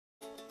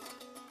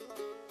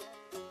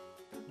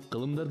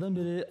Кылымдардан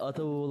бери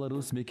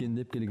ата-бабаларыбыз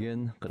мекендеп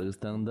келген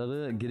Кыргызстандагы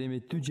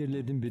кереметтүү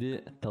жерлердин бири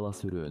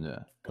Талас өрөөнү.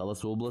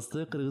 Талас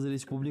областы Кыргыз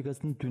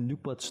Республикасынын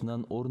түндүк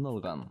батышынан орун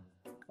алган.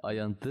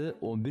 Аянты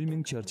 11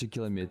 000 чарчы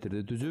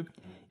километрди түзүп,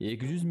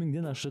 200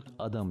 000ден ашык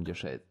адам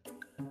жашайт.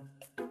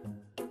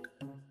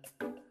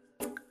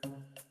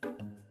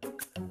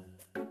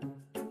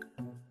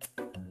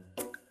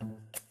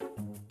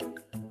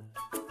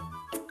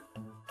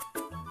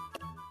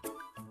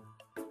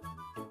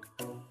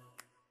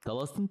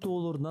 Таластын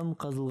тоолорунан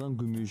казылган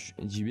күмүш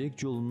жибек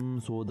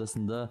жолунун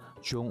соодасында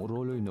чоң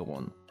роль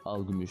ойногон.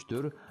 Ал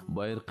күмүштөр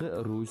байыркы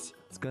Русь,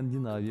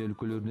 Скандинавия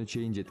өлкөлөрүнө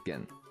чейин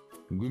жеткен.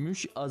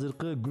 Күмүш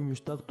азыркы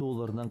Күмүштак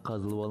тоолорунан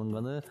казылып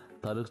алынганы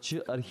тарыхчы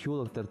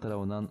археологдор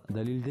тарабынан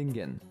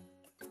далилденген.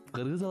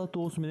 Кыргыз ала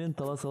тоосу менен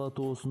Талас ала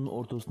тоосунун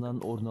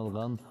ортосунан орун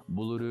алган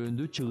бул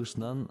өрөөндү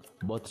чыгышынан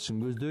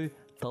батышын көздөй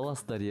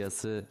Талас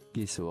дарыясы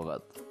кесип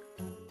агат.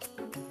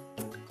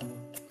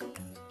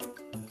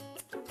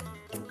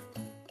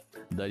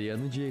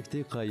 Дарыяны жээкте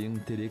кайың,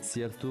 терек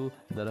сыяктуу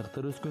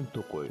дарактар өскөн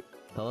токой.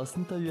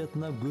 Таластын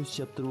табиятына көз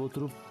чаптырып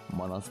отуруп,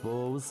 Манас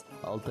бабабыз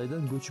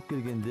Алтайдан көчүп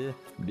келгенде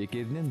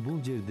бекеринен бул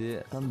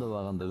жерди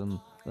тандабагандыгын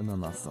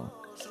ынанасың.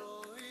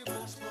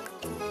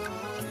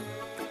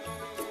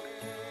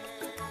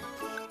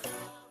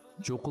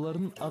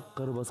 Чокулардын ак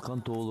кар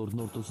баскан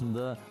тоолордун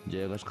ортосунда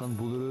жайгашкан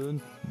бул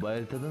өрөөн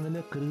байыртадан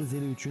эле кыргыз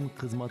эли үчүн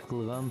кызмат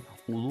кылган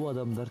улуу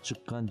адамдар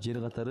чыккан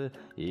жер катары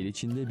эл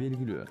ичинде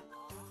белгилүү.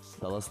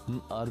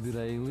 Таластын ар бир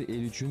айылы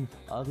эл үчүн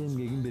ак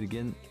эмгегин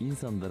берген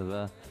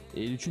инсандарга,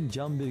 эл үчүн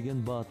жан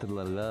берген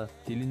баатырларга,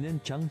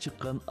 тилинен чаң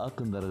чыккан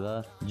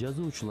акындарга,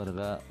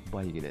 жазуучуларга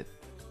бай келет.